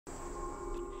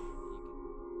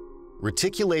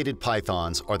Reticulated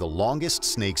pythons are the longest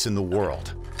snakes in the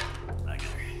world.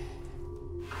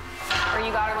 Or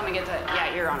you got her, let me get the,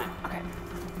 yeah, you're on it, okay.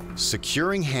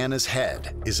 Securing Hannah's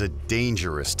head is a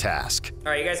dangerous task.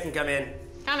 All right, you guys can come in.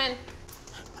 Come in.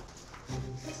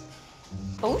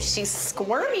 Oh, she's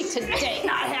squirmy today.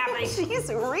 Not happy.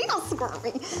 She's real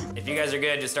squirmy. If you guys are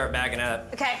good, just start backing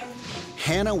up. Okay.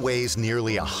 Hannah weighs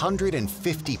nearly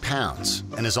 150 pounds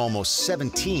and is almost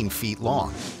 17 feet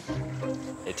long.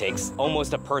 It takes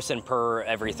almost a person per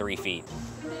every 3 feet.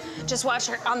 Just watch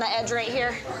her on the edge right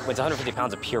here. It's 150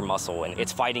 pounds of pure muscle, and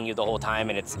it's fighting you the whole time,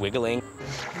 and it's wiggling.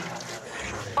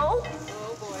 Oh,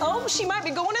 oh, she might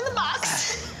be going in the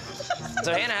box.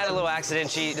 So Hannah had a little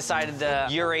accident. She decided to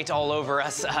urate all over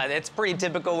us. It's pretty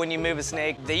typical when you move a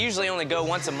snake. They usually only go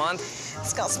once a month.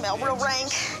 It's gonna smell real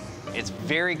rank. It's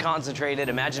very concentrated.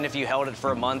 Imagine if you held it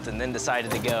for a month and then decided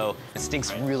to go. It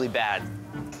stinks really bad.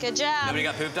 Good job. Nobody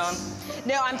got pooped on?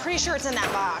 No, I'm pretty sure it's in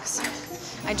that box.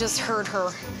 I just heard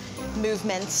her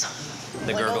movements.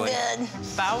 The gurgling. Good.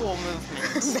 Bowel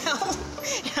movements.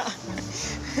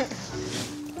 Yeah.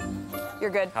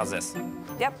 You're good. How's this?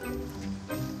 Yep.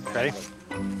 Ready?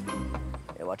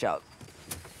 Yeah, watch out.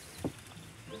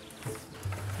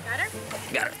 Got her?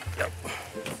 Got her. Yep.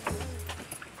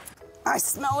 I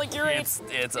smell like urate.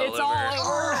 It's all over.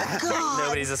 Oh, God.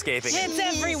 Nobody's escaping. It's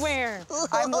everywhere.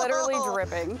 I'm literally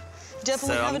dripping.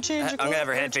 Definitely So haven't changed. I'm gonna have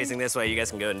her head facing this way. You guys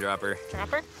can go ahead and drop her. Drop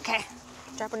her? Okay.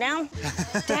 Drop her down.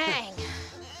 Dang.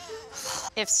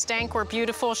 If Stank were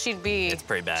beautiful, she'd be. It's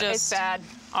pretty bad. Just It's bad.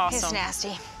 awesome. It's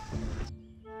nasty.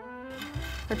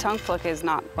 Her tongue flick is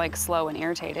not like slow and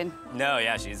irritated. No,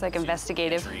 yeah, she's like she's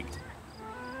investigative. Intrigued.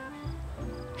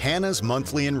 Hannah's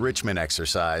monthly enrichment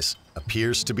exercise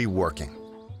appears to be working.